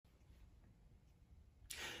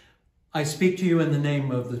I speak to you in the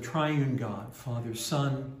name of the triune God, Father,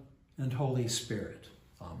 Son, and Holy Spirit.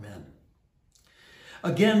 Amen.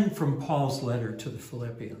 Again from Paul's letter to the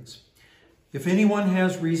Philippians. If anyone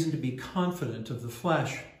has reason to be confident of the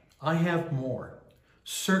flesh, I have more.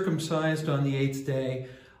 Circumcised on the 8th day,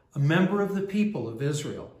 a member of the people of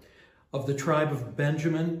Israel, of the tribe of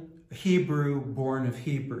Benjamin, a Hebrew born of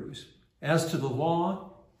Hebrews. As to the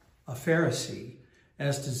law, a Pharisee.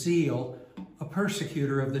 As to zeal, a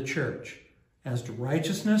persecutor of the church. As to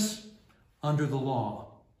righteousness, under the law,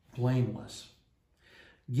 blameless.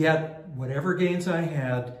 Yet, whatever gains I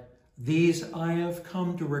had, these I have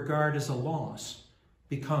come to regard as a loss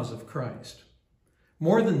because of Christ.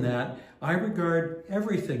 More than that, I regard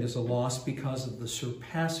everything as a loss because of the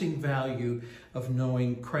surpassing value of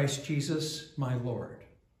knowing Christ Jesus, my Lord.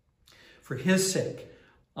 For his sake,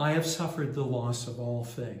 I have suffered the loss of all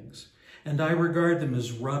things, and I regard them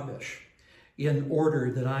as rubbish, in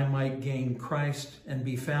order that I might gain Christ and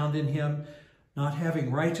be found in him, not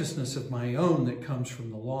having righteousness of my own that comes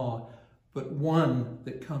from the law, but one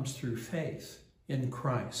that comes through faith in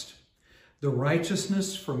Christ, the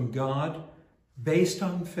righteousness from God based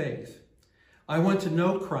on faith. I want to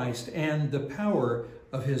know Christ and the power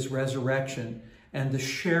of his resurrection and the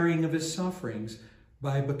sharing of his sufferings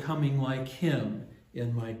by becoming like him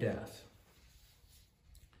in my death.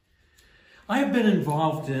 I have been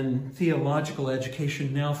involved in theological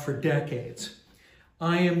education now for decades.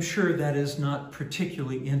 I am sure that is not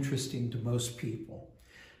particularly interesting to most people.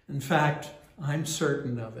 In fact, I'm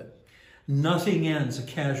certain of it. Nothing ends a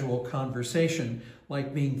casual conversation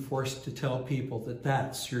like being forced to tell people that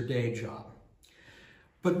that's your day job.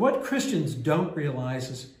 But what Christians don't realize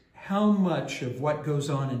is how much of what goes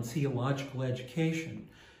on in theological education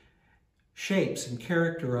shapes and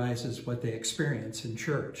characterizes what they experience in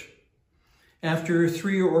church. After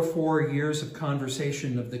 3 or 4 years of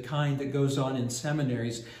conversation of the kind that goes on in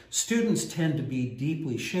seminaries, students tend to be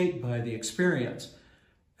deeply shaped by the experience.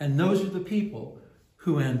 And those are the people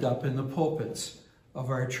who end up in the pulpits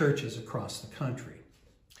of our churches across the country.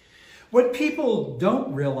 What people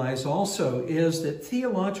don't realize also is that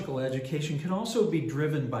theological education can also be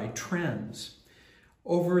driven by trends.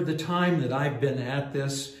 Over the time that I've been at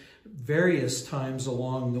this, various times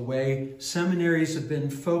along the way, seminaries have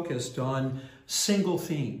been focused on single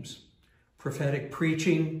themes: prophetic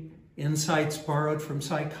preaching, insights borrowed from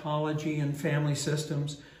psychology and family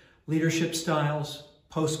systems, leadership styles,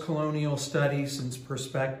 post-colonial studies and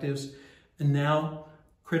perspectives, and now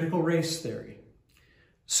critical race theory.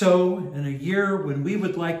 So, in a year when we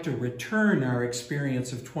would like to return our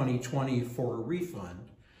experience of 2020 for a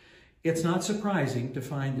refund, it's not surprising to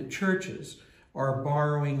find that churches are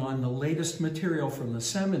borrowing on the latest material from the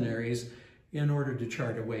seminaries in order to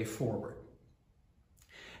chart a way forward.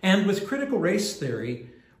 And with critical race theory,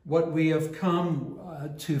 what we have come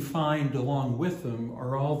to find along with them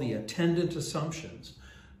are all the attendant assumptions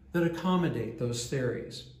that accommodate those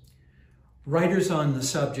theories. Writers on the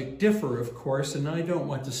subject differ, of course, and I don't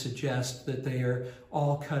want to suggest that they are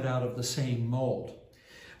all cut out of the same mold.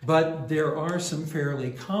 But there are some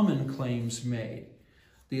fairly common claims made.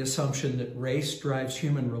 The assumption that race drives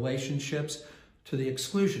human relationships to the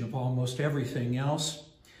exclusion of almost everything else.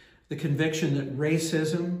 The conviction that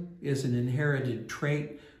racism is an inherited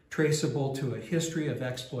trait traceable to a history of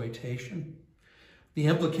exploitation. The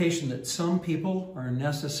implication that some people are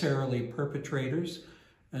necessarily perpetrators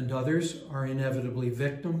and others are inevitably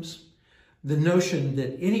victims. The notion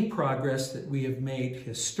that any progress that we have made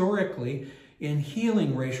historically in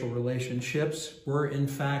healing racial relationships were in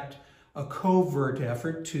fact a covert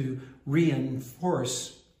effort to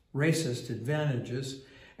reinforce racist advantages,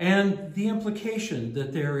 and the implication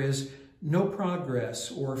that there is no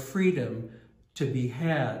progress or freedom to be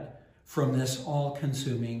had from this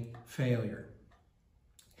all-consuming failure.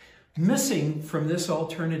 Missing from this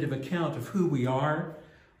alternative account of who we are,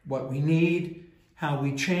 what we need, how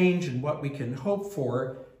we change, and what we can hope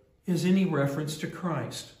for is any reference to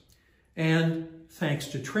Christ. And thanks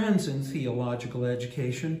to trends in theological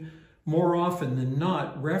education, more often than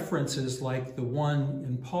not, references like the one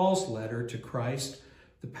in Paul's letter to Christ,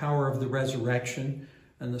 the power of the resurrection,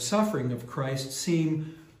 and the suffering of Christ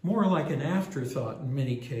seem more like an afterthought in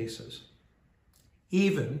many cases,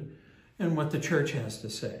 even in what the church has to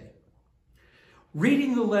say.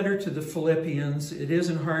 Reading the letter to the Philippians, it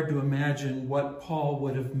isn't hard to imagine what Paul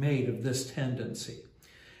would have made of this tendency.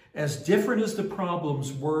 As different as the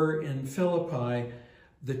problems were in Philippi,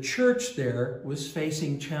 the church there was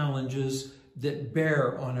facing challenges that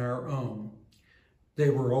bear on our own. They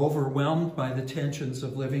were overwhelmed by the tensions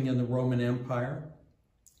of living in the Roman Empire.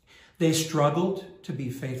 They struggled to be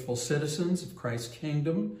faithful citizens of Christ's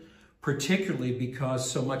kingdom, particularly because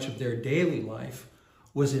so much of their daily life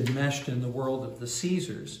was enmeshed in the world of the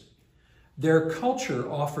Caesars. Their culture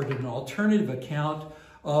offered an alternative account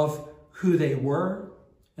of who they were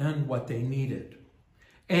and what they needed.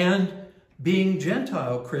 And being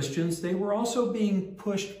Gentile Christians, they were also being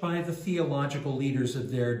pushed by the theological leaders of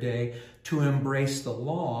their day to embrace the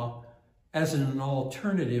law as an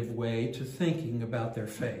alternative way to thinking about their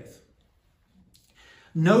faith.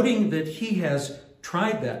 Noting that he has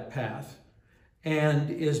tried that path and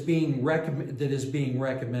is being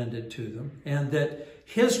recommended to them, and that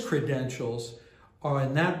his credentials are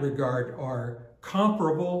in that regard are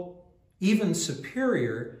comparable, even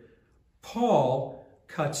superior, Paul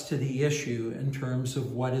cuts to the issue in terms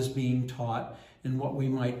of what is being taught in what we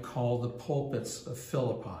might call the pulpits of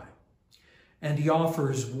Philippi. And he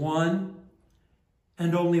offers one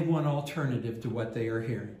and only one alternative to what they are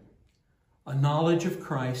hearing: a knowledge of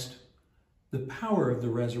Christ, the power of the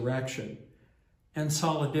resurrection, and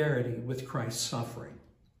solidarity with Christ's suffering.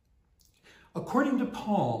 According to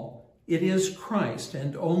Paul, it is Christ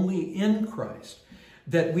and only in Christ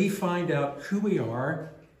that we find out who we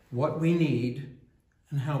are, what we need,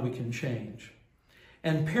 and how we can change.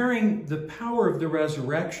 And pairing the power of the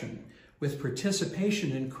resurrection with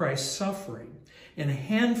participation in Christ's suffering, in a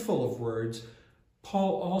handful of words,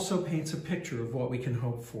 Paul also paints a picture of what we can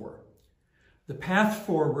hope for. The path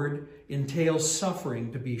forward entails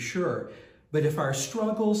suffering, to be sure, but if our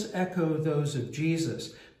struggles echo those of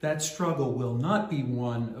Jesus, that struggle will not be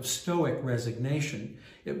one of stoic resignation.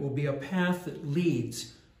 It will be a path that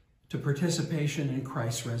leads to participation in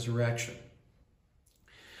Christ's resurrection.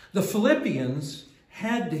 The Philippians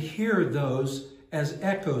had to hear those as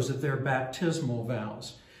echoes of their baptismal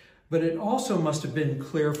vows, but it also must have been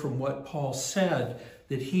clear from what Paul said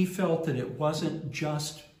that he felt that it wasn't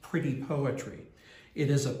just pretty poetry. It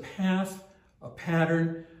is a path, a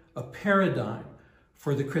pattern, a paradigm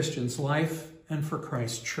for the Christian's life and for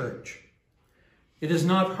Christ's church. It is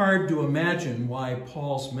not hard to imagine why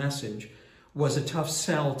Paul's message was a tough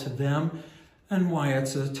sell to them and why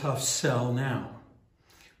it's a tough sell now.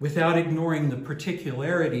 Without ignoring the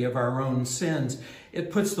particularity of our own sins,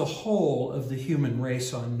 it puts the whole of the human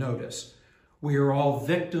race on notice. We are all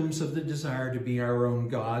victims of the desire to be our own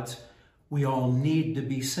gods. We all need to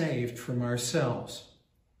be saved from ourselves.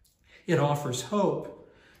 It offers hope,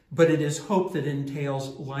 but it is hope that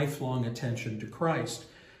entails lifelong attention to Christ,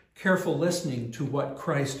 careful listening to what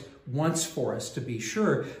Christ wants for us, to be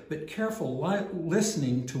sure, but careful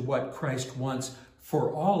listening to what Christ wants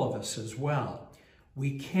for all of us as well.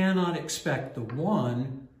 We cannot expect the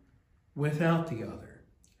one without the other.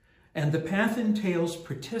 And the path entails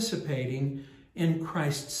participating in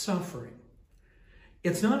Christ's suffering.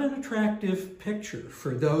 It's not an attractive picture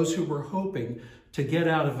for those who were hoping to get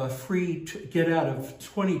out of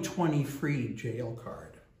 2020 free jail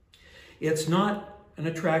card. It's not an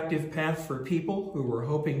attractive path for people who were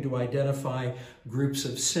hoping to identify groups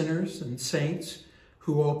of sinners and saints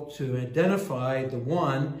who hope to identify the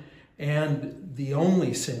one and the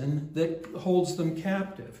only sin that holds them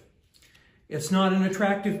captive. It's not an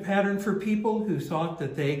attractive pattern for people who thought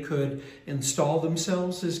that they could install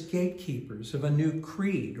themselves as gatekeepers of a new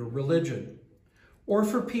creed or religion, or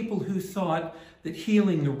for people who thought that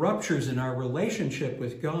healing the ruptures in our relationship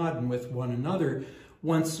with God and with one another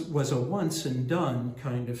was a once and done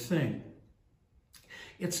kind of thing.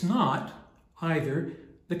 It's not either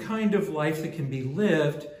the kind of life that can be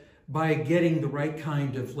lived by getting the right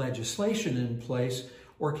kind of legislation in place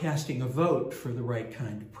or casting a vote for the right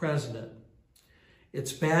kind of president.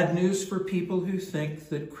 It's bad news for people who think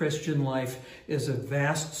that Christian life is a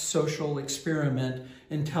vast social experiment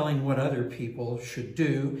in telling what other people should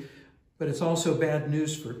do, but it's also bad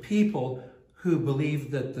news for people who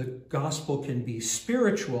believe that the gospel can be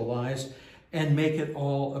spiritualized and make it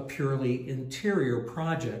all a purely interior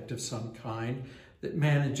project of some kind that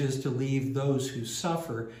manages to leave those who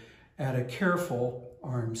suffer at a careful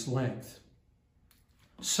arm's length.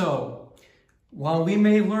 So, while we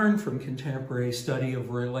may learn from contemporary study of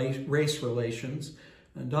race relations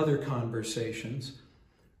and other conversations,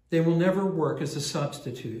 they will never work as a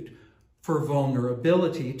substitute for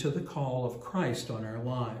vulnerability to the call of Christ on our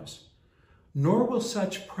lives. Nor will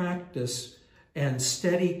such practice and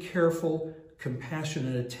steady, careful,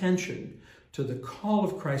 compassionate attention to the call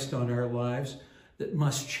of Christ on our lives that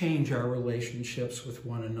must change our relationships with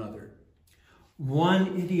one another.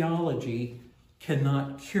 One ideology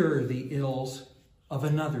cannot cure the ills of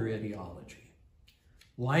another ideology.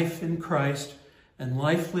 Life in Christ and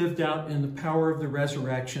life lived out in the power of the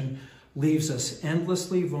resurrection leaves us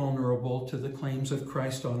endlessly vulnerable to the claims of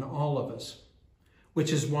Christ on all of us,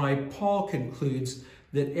 which is why Paul concludes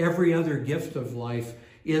that every other gift of life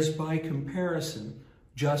is, by comparison,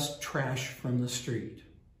 just trash from the street.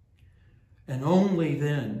 And only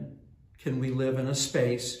then can we live in a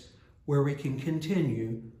space where we can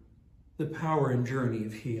continue the power and journey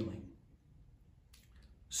of healing.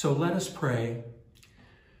 So let us pray.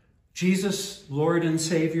 Jesus, Lord and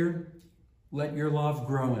Savior, let your love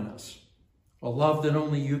grow in us, a love that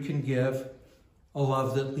only you can give, a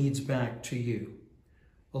love that leads back to you,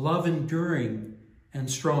 a love enduring and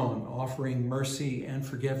strong, offering mercy and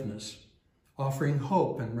forgiveness, offering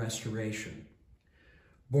hope and restoration,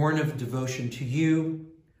 born of devotion to you,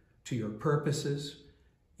 to your purposes,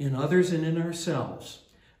 in others and in ourselves,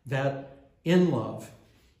 that in love,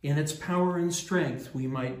 in its power and strength, we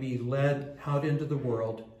might be led out into the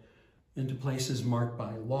world, into places marked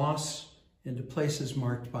by loss, into places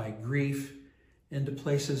marked by grief, into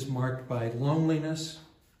places marked by loneliness,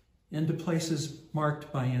 into places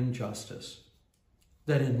marked by injustice,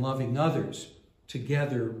 that in loving others,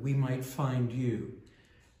 together we might find you,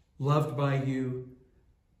 loved by you,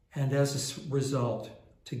 and as a result,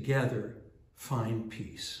 together find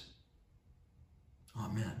peace.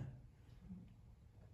 Amen.